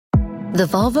The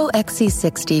Volvo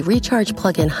XC60 Recharge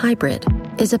Plug-in Hybrid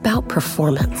is about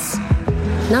performance.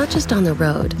 Not just on the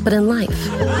road, but in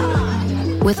life.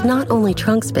 With not only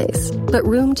trunk space, but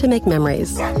room to make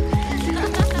memories.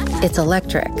 It's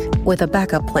electric, with a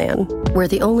backup plan, where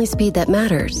the only speed that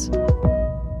matters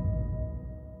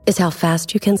is how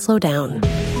fast you can slow down.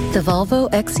 The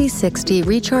Volvo XC60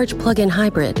 Recharge Plug-in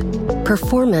Hybrid.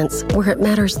 Performance where it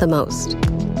matters the most.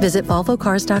 Visit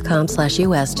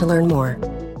volvocars.com/US to learn more.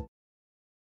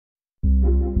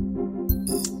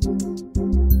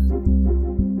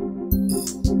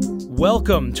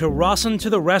 Welcome to Rawson to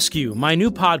the Rescue, my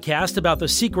new podcast about the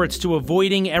secrets to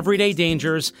avoiding everyday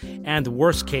dangers and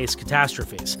worst-case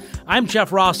catastrophes. I'm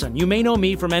Jeff Rawson. You may know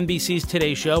me from NBC's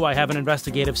Today Show. I have an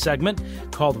investigative segment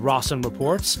called Rawson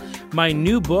Reports. My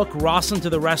new book, Rawson to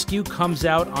the Rescue, comes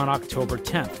out on October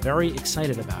 10th. Very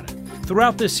excited about it.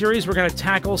 Throughout this series, we're going to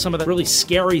tackle some of the really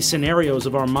scary scenarios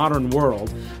of our modern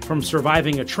world, from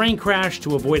surviving a train crash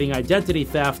to avoiding identity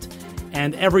theft,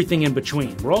 and everything in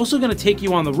between. We're also going to take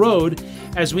you on the road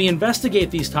as we investigate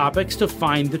these topics to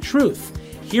find the truth.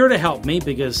 Here to help me,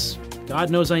 because God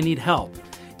knows I need help,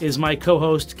 is my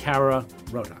co-host, Kara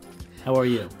Rota. How are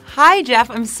you? Hi,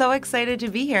 Jeff. I'm so excited to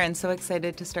be here and so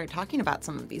excited to start talking about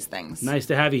some of these things. Nice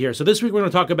to have you here. So this week we're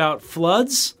going to talk about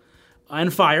floods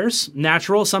and fires,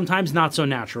 natural, sometimes not so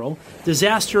natural,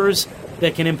 disasters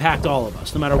that can impact all of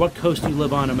us, no matter what coast you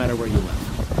live on, no matter where you live.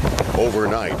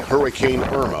 Overnight, Hurricane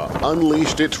Irma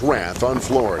unleashed its wrath on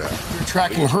Florida. We're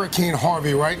tracking Hurricane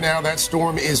Harvey right now. That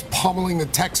storm is pummeling the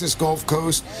Texas Gulf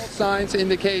Coast. Signs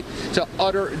indicate to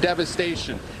utter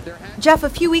devastation. Jeff, a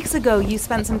few weeks ago, you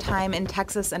spent some time in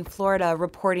Texas and Florida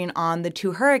reporting on the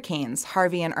two hurricanes,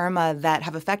 Harvey and Irma, that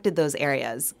have affected those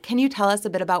areas. Can you tell us a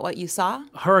bit about what you saw?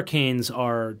 Hurricanes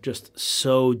are just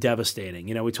so devastating.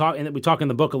 You know, we talk in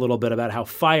the book a little bit about how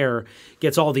fire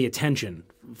gets all the attention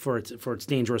for its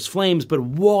dangerous flames, but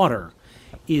water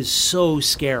is so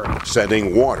scary.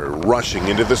 Sending water rushing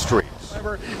into the streets.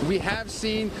 However, we have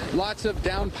seen lots of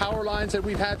downed power lines that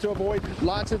we've had to avoid,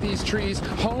 lots of these trees.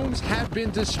 Homes have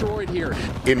been destroyed here.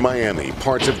 In Miami,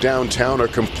 parts of downtown are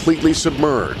completely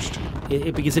submerged.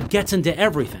 Because it gets into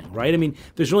everything, right? I mean,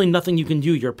 there's really nothing you can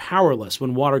do. You're powerless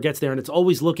when water gets there, and it's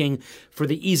always looking for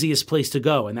the easiest place to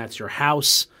go, and that's your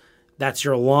house, that's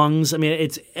your lungs. I mean,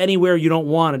 it's anywhere you don't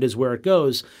want it is where it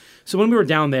goes. So when we were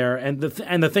down there, and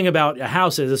the thing about a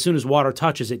house is as soon as water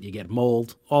touches it, you get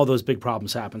mold. All those big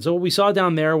problems happen. So what we saw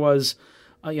down there was,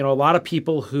 a lot of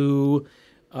people who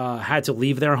had to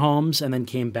leave their homes and then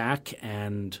came back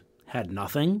and had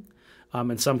nothing.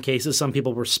 In some cases, some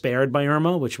people were spared by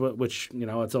Irma, which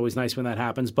it's always nice when that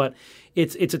happens. But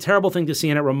it's a terrible thing to see,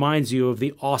 and it reminds you of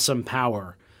the awesome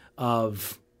power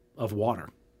of water.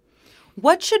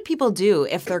 What should people do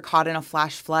if they're caught in a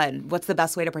flash flood? What's the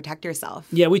best way to protect yourself?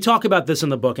 Yeah, we talk about this in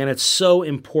the book, and it's so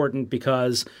important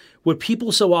because what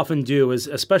people so often do is,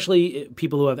 especially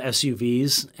people who have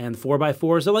SUVs and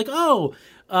 4x4s, they're like,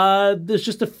 there's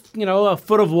just a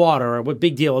foot of water. What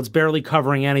big deal? It's barely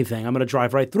covering anything. I'm going to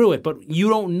drive right through it. But you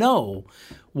don't know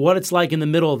what it's like in the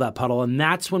middle of that puddle, and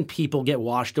that's when people get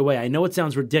washed away. I know it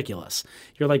sounds ridiculous.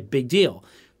 You're like, big deal.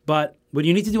 But what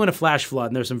you need to do in a flash flood,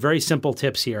 and there's some very simple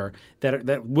tips here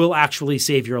that will actually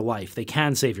save your life. They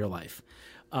can save your life.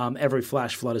 Every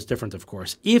flash flood is different, of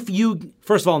course. If you,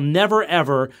 first of all, never,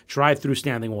 ever drive through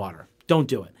standing water. Don't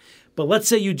do it. But let's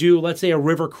say you do. Let's say a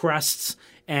river crests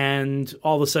and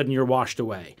all of a sudden you're washed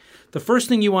away. The first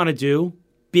thing you want to do,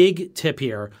 big tip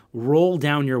here, roll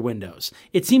down your windows.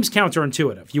 It seems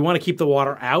counterintuitive. You want to keep the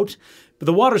water out, but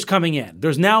the water's coming in.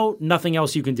 There's now nothing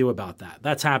else you can do about that.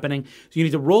 That's happening. So you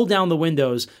need to roll down the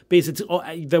windows because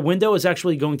the window is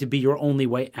actually going to be your only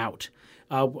way out.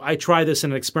 I tried this in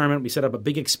an experiment. We set up a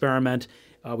big experiment.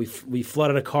 We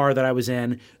flooded a car that I was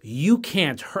in. You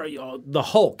can't hurt the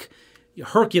Hulk.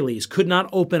 Hercules could not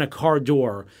open a car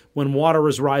door when water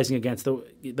is rising against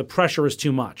the pressure is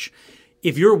too much.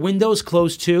 If your window's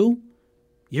closed too,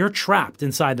 you're trapped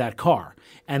inside that car.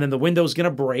 And then the window's going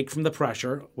to break from the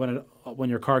pressure when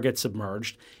your car gets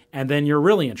submerged, and then you're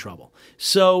really in trouble.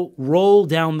 So roll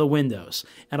down the windows.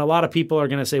 And a lot of people are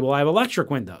going to say, well, I have electric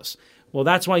windows. Well,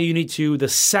 that's why you need to, the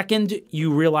second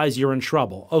you realize you're in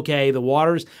trouble, okay, the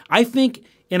water's, I think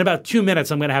in about 2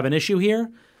 minutes I'm going to have an issue here.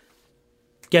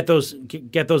 Get those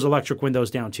electric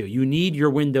windows down too. You need your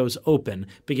windows open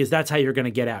because that's how you're going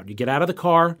to get out. You get out of the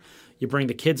car, you bring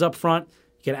the kids up front,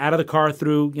 get out of the car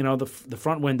through, the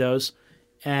front windows,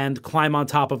 and climb on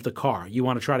top of the car. You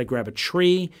want to try to grab a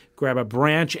tree, grab a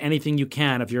branch, anything you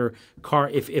can of your car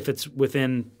if it's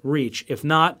within reach. If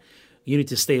not, you need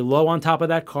to stay low on top of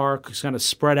that car, kind of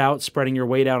spreading your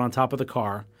weight out on top of the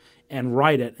car, and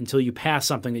ride it until you pass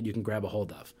something that you can grab a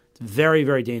hold of. It's a very,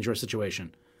 very dangerous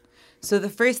situation. So the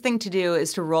first thing to do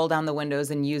is to roll down the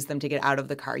windows and use them to get out of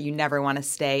the car. You never want to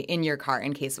stay in your car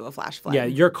in case of a flash flood. Yeah,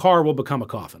 your car will become a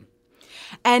coffin.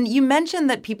 And you mentioned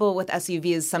that people with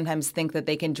SUVs sometimes think that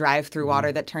they can drive through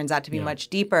water that turns out to be much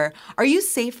deeper. Are you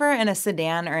safer in a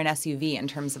sedan or an SUV in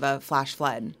terms of a flash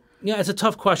flood? Yeah, it's a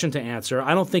tough question to answer.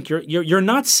 I don't think you're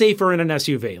not safer in an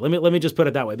SUV. Let me just put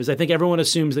it that way, because I think everyone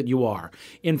assumes that you are.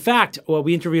 In fact,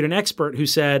 we interviewed an expert who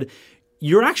said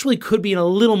you actually could be in a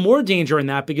little more danger in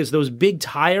that because those big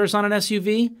tires on an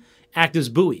SUV act as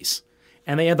buoys.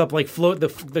 And they end up like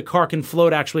the car can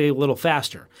float actually a little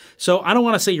faster. So I don't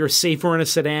want to say you're safer in a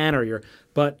sedan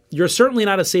but you're certainly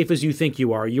not as safe as you think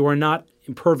you are. You are not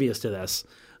impervious to this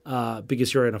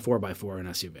because you're in a 4x4 an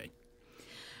SUV.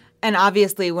 And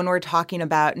obviously, when we're talking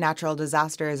about natural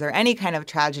disasters or any kind of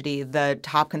tragedy, the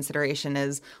top consideration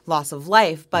is loss of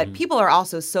life. But people are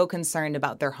also so concerned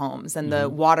about their homes and the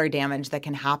water damage that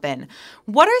can happen.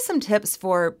 What are some tips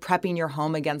for prepping your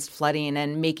home against flooding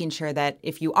and making sure that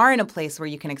if you are in a place where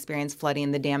you can experience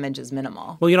flooding, the damage is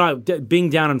minimal? Well,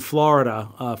 being down in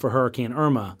Florida for Hurricane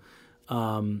Irma,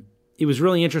 it was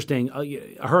really interesting.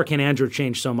 Hurricane Andrew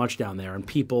changed so much down there, and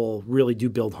people really do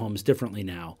build homes differently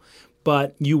now.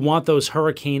 But you want those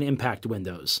hurricane impact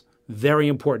windows. Very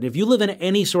important. If you live in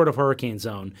any sort of hurricane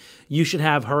zone, you should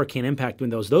have hurricane impact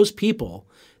windows. Those people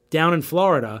down in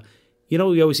Florida, we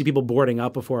always see people boarding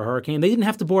up before a hurricane. They didn't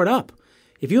have to board up.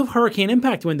 If you have hurricane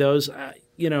impact windows,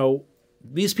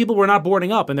 these people were not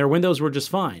boarding up and their windows were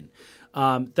just fine.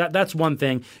 That's one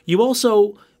thing. You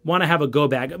also want to have a go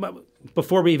bag.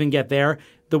 Before we even get there,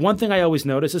 the one thing I always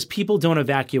notice is people don't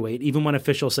evacuate, even when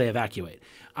officials say evacuate.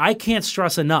 I can't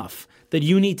stress enough that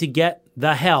you need to get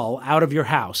the hell out of your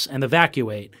house and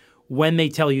evacuate when they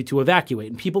tell you to evacuate.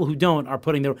 And people who don't are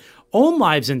putting their own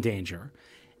lives in danger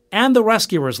and the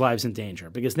rescuers' lives in danger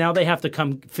because now they have to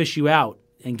come fish you out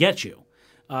and get you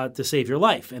to save your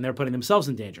life, and they're putting themselves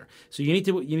in danger. So you need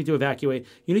to evacuate.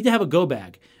 You need to have a go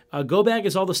bag. A go bag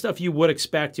is all the stuff you would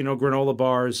expect, granola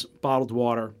bars, bottled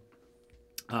water.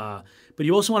 But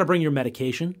you also want to bring your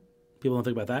medication. People don't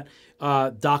think about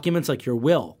that. Documents like your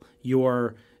will,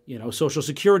 your Social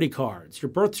Security cards, your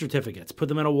birth certificates. Put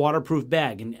them in a waterproof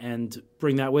bag and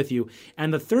bring that with you.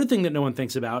 And the third thing that no one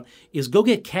thinks about is go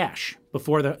get cash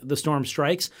before the storm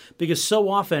strikes, because so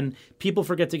often people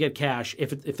forget to get cash.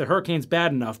 If the hurricane's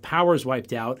bad enough, power's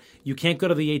wiped out, you can't go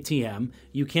to the ATM,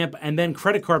 and then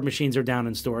credit card machines are down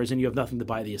in stores, and you have nothing to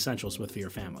buy the essentials with for your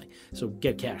family. So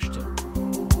get cash too.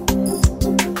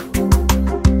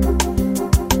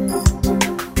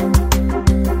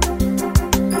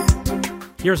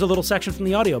 Here's a little section from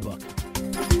the audiobook.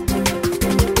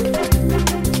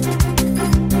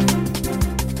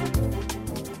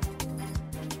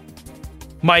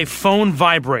 My phone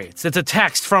vibrates. It's a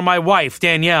text from my wife,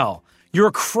 Danielle.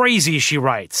 You're crazy, she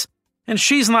writes. And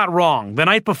she's not wrong. The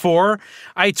night before,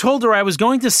 I told her I was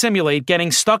going to simulate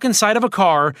getting stuck inside of a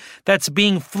car that's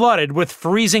being flooded with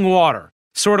freezing water,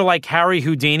 sort of like Harry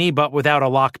Houdini, but without a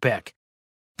lockpick.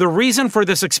 The reason for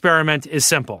this experiment is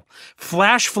simple.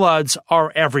 Flash floods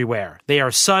are everywhere. They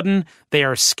are sudden, they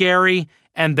are scary,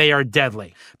 and they are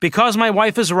deadly. Because my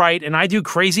wife is right and I do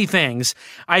crazy things,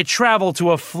 I travel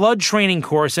to a flood training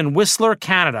course in Whistler,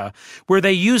 Canada, where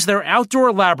they use their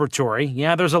outdoor laboratory,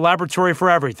 yeah, there's a laboratory for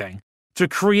everything, to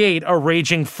create a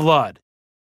raging flood.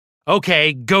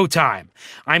 Okay, go time.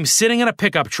 I'm sitting in a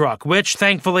pickup truck, which,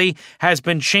 thankfully, has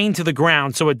been chained to the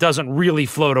ground so it doesn't really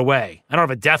float away. I don't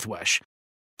have a death wish.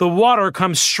 The water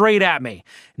comes straight at me.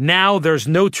 Now there's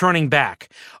no turning back.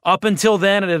 Up until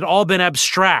then, it had all been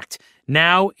abstract.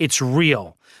 Now it's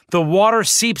real. The water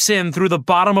seeps in through the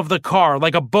bottom of the car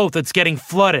like a boat that's getting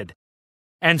flooded.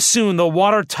 And soon the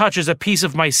water touches a piece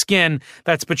of my skin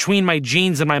that's between my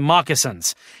jeans and my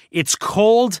moccasins. It's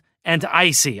cold and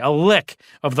icy, a lick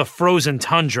of the frozen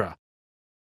tundra.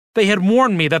 They had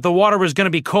warned me that the water was going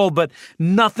to be cold, but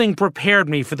nothing prepared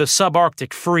me for the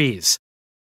subarctic freeze.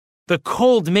 The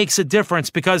cold makes a difference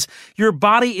because your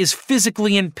body is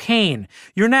physically in pain.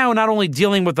 You're now not only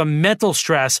dealing with the mental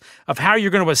stress of how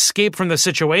you're going to escape from the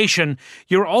situation,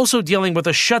 you're also dealing with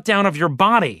a shutdown of your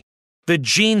body. The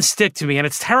genes stick to me, and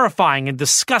it's terrifying and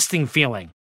disgusting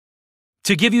feeling.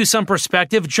 To give you some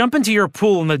perspective, jump into your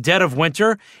pool in the dead of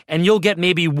winter, and you'll get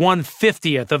maybe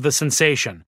 1/50th of the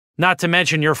sensation. Not to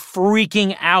mention you're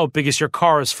freaking out because your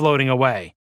car is floating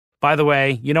away. By the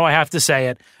way, I have to say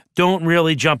it, don't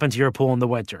really jump into your pool in the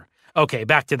winter. Okay,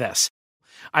 back to this.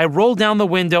 I roll down the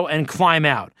window and climb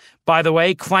out. By the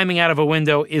way, climbing out of a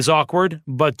window is awkward,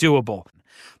 but doable.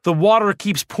 The water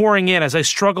keeps pouring in as I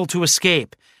struggle to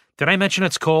escape. Did I mention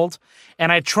it's cold?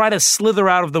 And I try to slither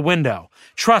out of the window.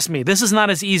 Trust me, this is not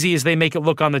as easy as they make it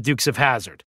look on the Dukes of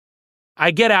Hazzard.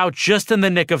 I get out just in the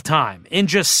nick of time. In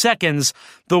just seconds,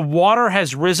 the water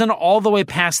has risen all the way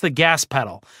past the gas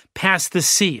pedal, past the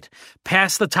seat,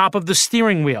 past the top of the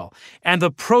steering wheel, and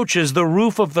approaches the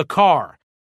roof of the car.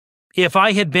 If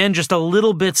I had been just a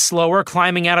little bit slower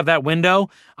climbing out of that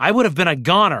window, I would have been a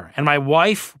goner, and my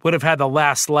wife would have had the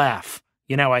last laugh.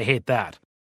 You know, I hate that.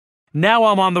 Now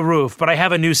I'm on the roof, but I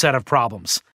have a new set of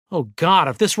problems. Oh God,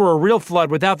 if this were a real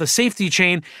flood without the safety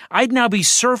chain, I'd now be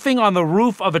surfing on the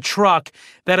roof of a truck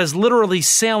that is literally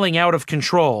sailing out of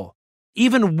control.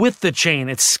 Even with the chain,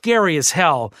 it's scary as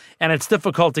hell, and it's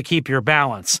difficult to keep your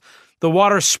balance. The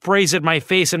water sprays at my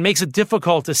face and makes it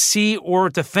difficult to see or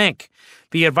to think.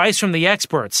 The advice from the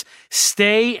experts: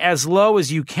 stay as low as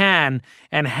you can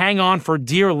and hang on for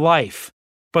dear life.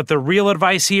 But the real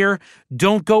advice here: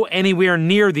 don't go anywhere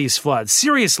near these floods.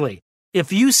 Seriously,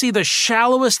 if you see the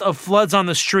shallowest of floods on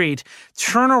the street,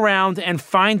 turn around and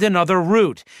find another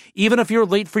route, even if you're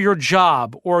late for your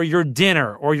job or your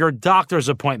dinner or your doctor's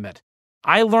appointment.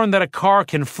 I learned that a car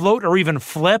can float or even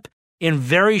flip in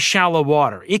very shallow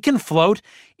water. It can float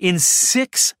in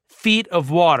 6 feet of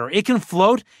water. It can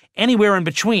float anywhere in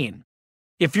between.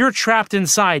 If you're trapped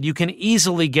inside, you can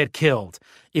easily get killed.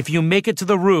 If you make it to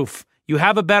the roof, you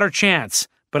have a better chance,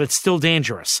 but it's still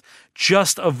dangerous.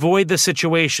 Just avoid the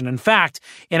situation. In fact,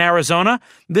 in Arizona,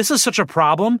 this is such a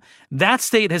problem, that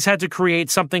state has had to create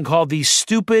something called the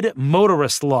stupid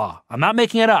motorist law. I'm not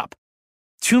making it up.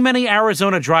 Too many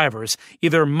Arizona drivers,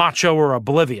 either macho or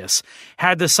oblivious,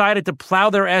 had decided to plow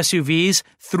their SUVs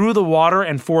through the water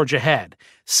and forge ahead.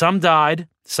 Some died,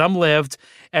 some lived,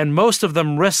 and most of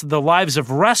them risked the lives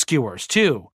of rescuers,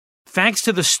 too. Thanks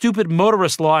to the stupid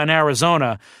motorist law in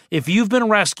Arizona, if you've been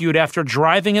rescued after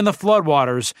driving in the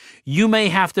floodwaters, you may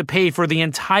have to pay for the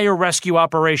entire rescue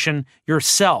operation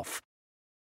yourself.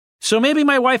 So maybe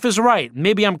my wife is right.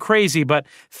 Maybe I'm crazy, but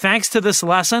thanks to this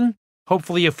lesson,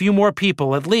 hopefully a few more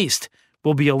people, at least,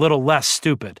 will be a little less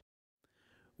stupid.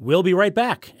 We'll be right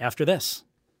back after this.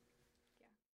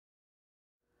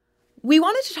 We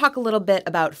wanted to talk a little bit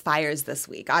about fires this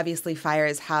week. Obviously,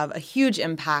 fires have a huge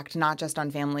impact, not just on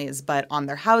families, but on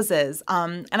their houses.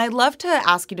 And I'd love to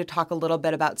ask you to talk a little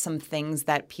bit about some things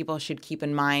that people should keep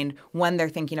in mind when they're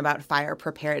thinking about fire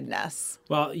preparedness.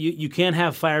 Well, you can't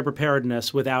have fire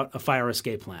preparedness without a fire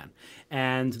escape plan.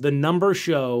 And the numbers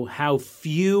show how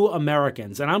few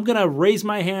Americans, and I'm going to raise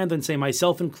my hand and say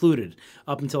myself included,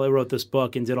 up until I wrote this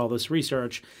book and did all this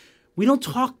research, we don't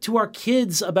talk to our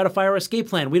kids about a fire escape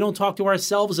plan. We don't talk to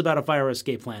ourselves about a fire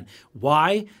escape plan.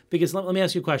 Why? Because let me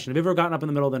ask you a question. Have you ever gotten up in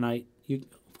the middle of the night?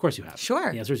 Of course you have.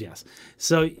 Sure. The answer is yes.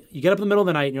 So you get up in the middle of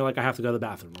the night and you're like, I have to go to the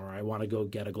bathroom, or I want to go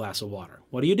get a glass of water.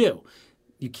 What do?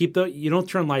 You don't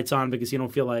turn lights on because you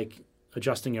don't feel like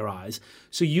adjusting your eyes.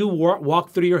 So you walk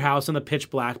through your house in the pitch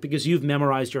black because you've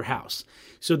memorized your house.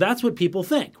 So that's what people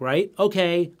think, right?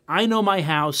 Okay, I know my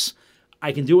house.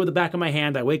 I can do it with the back of my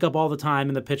hand. I wake up all the time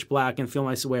in the pitch black and feel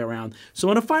my way around. So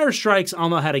when a fire strikes, I'll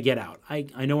know how to get out.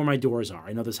 I know where my doors are.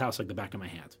 I know this house like the back of my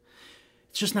hand.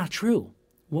 It's just not true.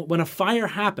 When a fire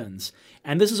happens,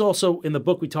 and this is also in the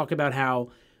book, we talk about how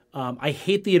I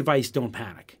hate the advice, don't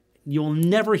panic. You'll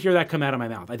never hear that come out of my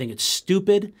mouth. I think it's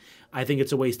stupid. I think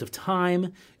it's a waste of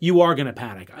time. You are going to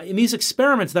panic. In these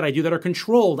experiments that I do that are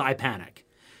controlled, I panic.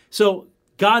 So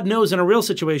God knows in a real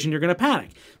situation, you're going to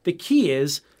panic. The key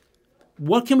is,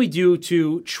 what can we do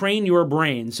to train your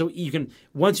brain so you can,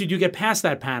 once you do get past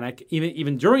that panic,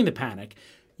 even during the panic,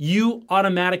 you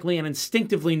automatically and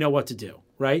instinctively know what to do,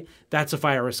 right? That's a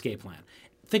fire escape plan.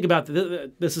 Think about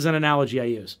this is an analogy I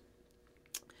use.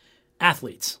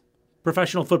 Athletes,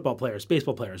 professional football players,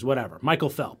 baseball players, whatever. Michael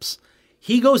Phelps.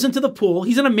 He goes into the pool.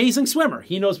 He's an amazing swimmer.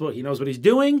 He knows what he's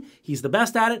doing. He's the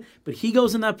best at it. But he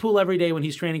goes in that pool every day when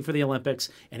he's training for the Olympics,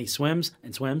 and he swims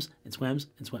and swims and swims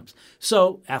and swims.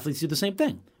 So athletes do the same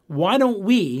thing. Why don't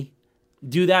we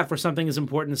do that for something as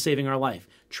important as saving our life?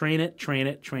 Train it, train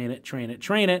it, train it, train it,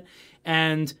 train it.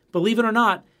 And believe it or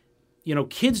not,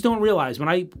 kids don't realize. When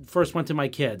I first went to my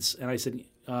kids and I said,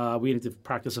 we need to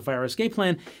practice a fire escape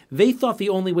plan, they thought the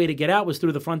only way to get out was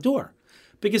through the front door.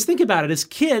 Because think about it, as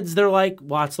kids, they're like,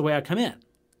 well, that's the way I come in.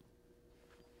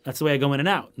 That's the way I go in and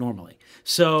out normally.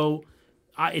 So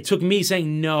it took me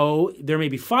saying, no, there may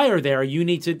be fire there. You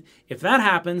need to, if that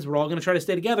happens, we're all going to try to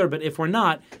stay together. But if we're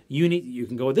not, you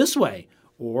can go this way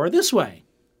or this way.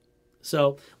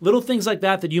 So little things like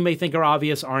that you may think are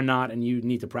obvious are not, and you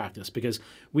need to practice. Because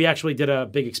we actually did a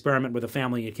big experiment with a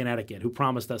family in Connecticut who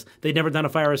promised us they'd never done a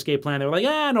fire escape plan. They were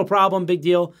like, no problem, big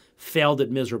deal. Failed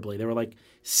it miserably. There were like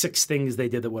 6 things they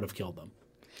did that would have killed them.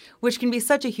 which can be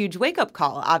such a huge wake-up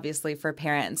call, obviously, for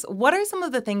parents. What are some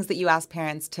of the things that you ask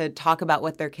parents to talk about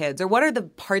with their kids, or what are the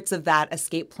parts of that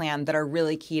escape plan that are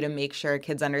really key to make sure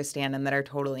kids understand and that are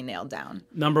totally nailed down?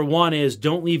 Number one is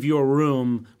don't leave your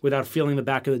room without feeling the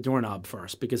back of the doorknob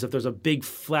first, because if there's a big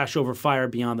flashover fire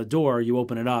beyond the door, you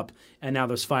open it up, and now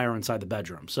there's fire inside the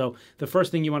bedroom. So the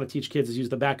first thing you want to teach kids is use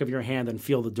the back of your hand and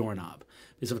feel the doorknob.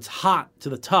 Because if it's hot to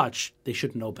the touch, they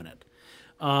shouldn't open it.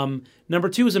 Number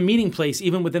two is a meeting place,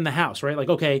 even within the house, right? Like,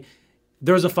 okay,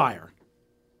 there's a fire.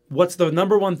 What's the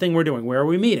number one thing we're doing? Where are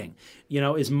we meeting?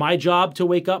 Is my job to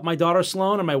wake up my daughter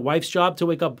Sloan, or my wife's job to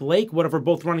wake up Blake? What if we're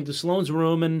both running to Sloan's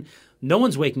room and no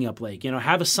one's waking up Blake?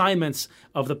 Have assignments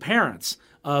of the parents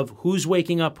of who's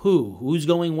waking up who's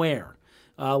going where.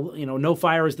 No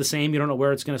fire is the same. You don't know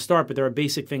where it's going to start, but there are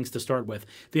basic things to start with.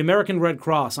 The American Red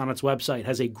Cross on its website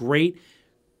has a great,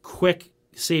 quick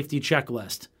safety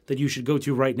checklist that you should go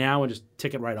to right now and just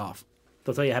tick it right off.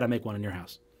 They'll tell you how to make one in your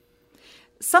house.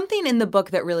 Something in the book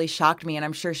that really shocked me, and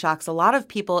I'm sure shocks a lot of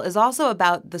people, is also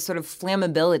about the sort of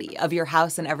flammability of your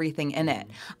house and everything in it.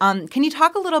 Can you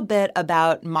talk a little bit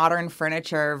about modern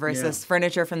furniture versus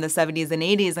furniture from the 70s and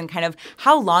 80s and kind of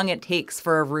how long it takes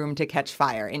for a room to catch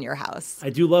fire in your house?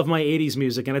 I do love my 80s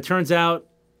music, and it turns out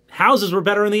houses were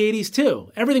better in the 80s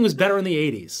too. Everything was better in the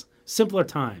 80s. Simpler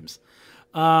times.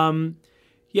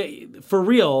 For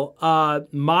real,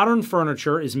 modern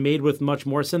furniture is made with much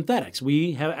more synthetics.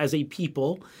 We have, as a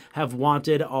people, have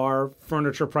wanted our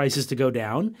furniture prices to go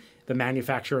down. The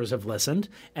manufacturers have listened.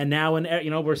 And now,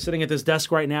 we're sitting at this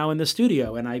desk right now in the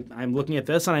studio, and I'm looking at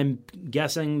this, and I'm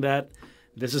guessing that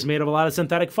this is made of a lot of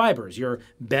synthetic fibers. Your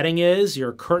bedding is,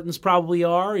 your curtains probably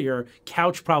are, your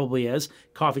couch probably is,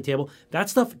 coffee table. That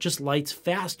stuff just lights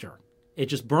faster. It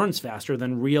just burns faster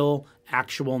than real,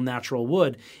 actual, natural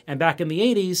wood. And back in the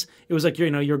 80s, it was like,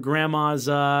 your grandma's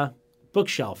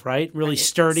bookshelf, right? Really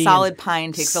sturdy. Solid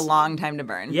pine takes a long time to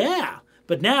burn. Yeah.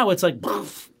 But now it's like,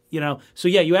 So,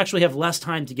 you actually have less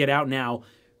time to get out now,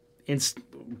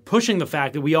 pushing the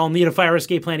fact that we all need a fire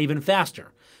escape plan even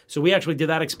faster. So we actually did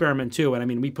that experiment too.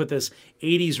 And we put this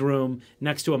 80s room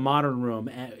next to a modern room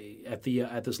at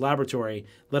this laboratory,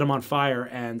 lit them on fire,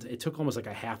 and it took almost like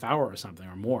a half hour or something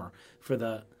or more for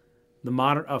the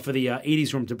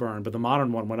 80s room to burn, but the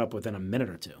modern one went up within a minute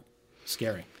or two.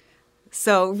 Scary.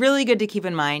 So really good to keep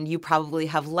in mind. You probably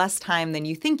have less time than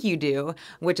you think you do,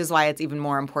 which is why it's even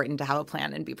more important to have a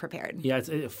plan and be prepared. Yeah,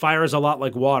 fire is a lot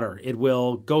like water. It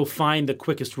will go find the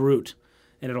quickest route,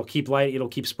 and it'll keep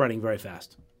spreading very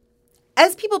fast.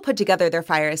 As people put together their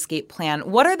fire escape plan,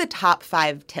 what are the top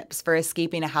 5 tips for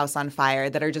escaping a house on fire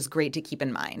that are just great to keep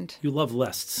in mind? You love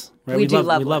lists, right? We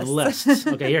love lists.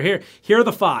 Okay, here are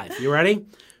the 5. You ready?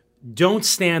 Don't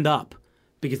stand up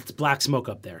because it's black smoke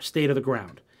up there. Stay to the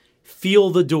ground. Feel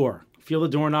the door. Feel the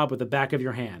doorknob with the back of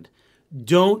your hand.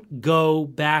 Don't go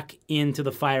back into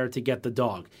the fire to get the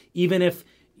dog. Even if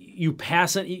you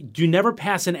do never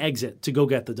pass an exit to go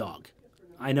get the dog.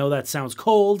 I know that sounds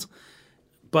cold,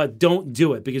 but don't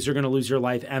do it because you're going to lose your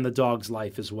life and the dog's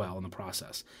life as well in the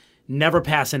process. Never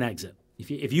pass an exit.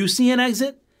 If you see an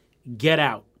exit, get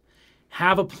out.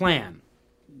 Have a plan,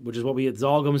 which is what it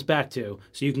all comes back to,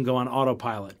 so you can go on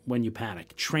autopilot when you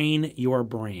panic. Train your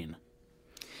brain.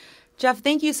 Jeff,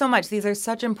 thank you so much. These are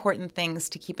such important things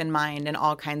to keep in mind in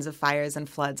all kinds of fires and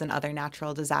floods and other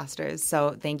natural disasters.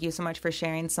 So thank you so much for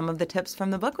sharing some of the tips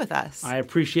from the book with us. I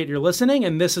appreciate your listening,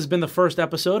 and this has been the first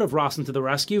episode of Rawson to the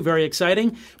Rescue. Very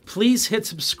exciting. Please hit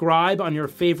subscribe on your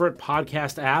favorite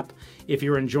podcast app if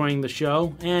you're enjoying the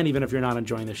show, and even if you're not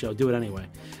enjoying the show, do it anyway.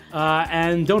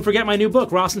 And don't forget my new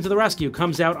book, Rawson to the Rescue,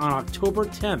 comes out on October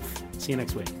 10th. See you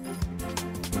next week.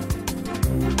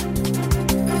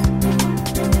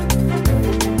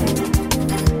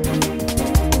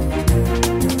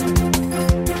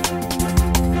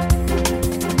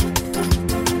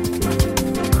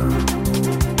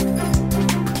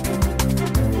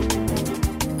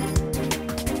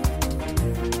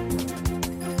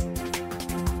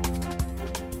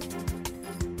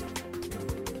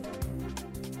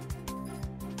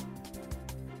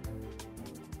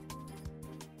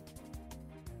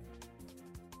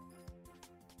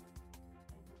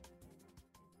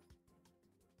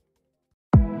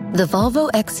 The Volvo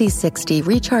XC60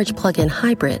 Recharge Plug-in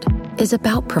Hybrid is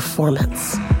about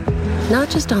performance. Not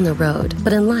just on the road,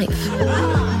 but in life.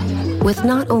 With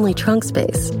not only trunk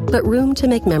space, but room to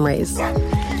make memories.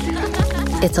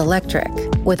 It's electric,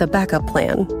 with a backup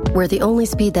plan, where the only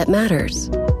speed that matters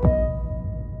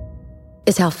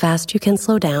is how fast you can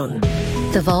slow down.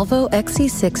 The Volvo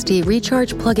XC60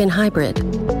 Recharge Plug-in Hybrid.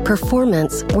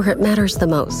 Performance where it matters the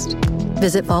most.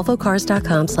 Visit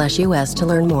volvocars.com/US to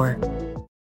learn more.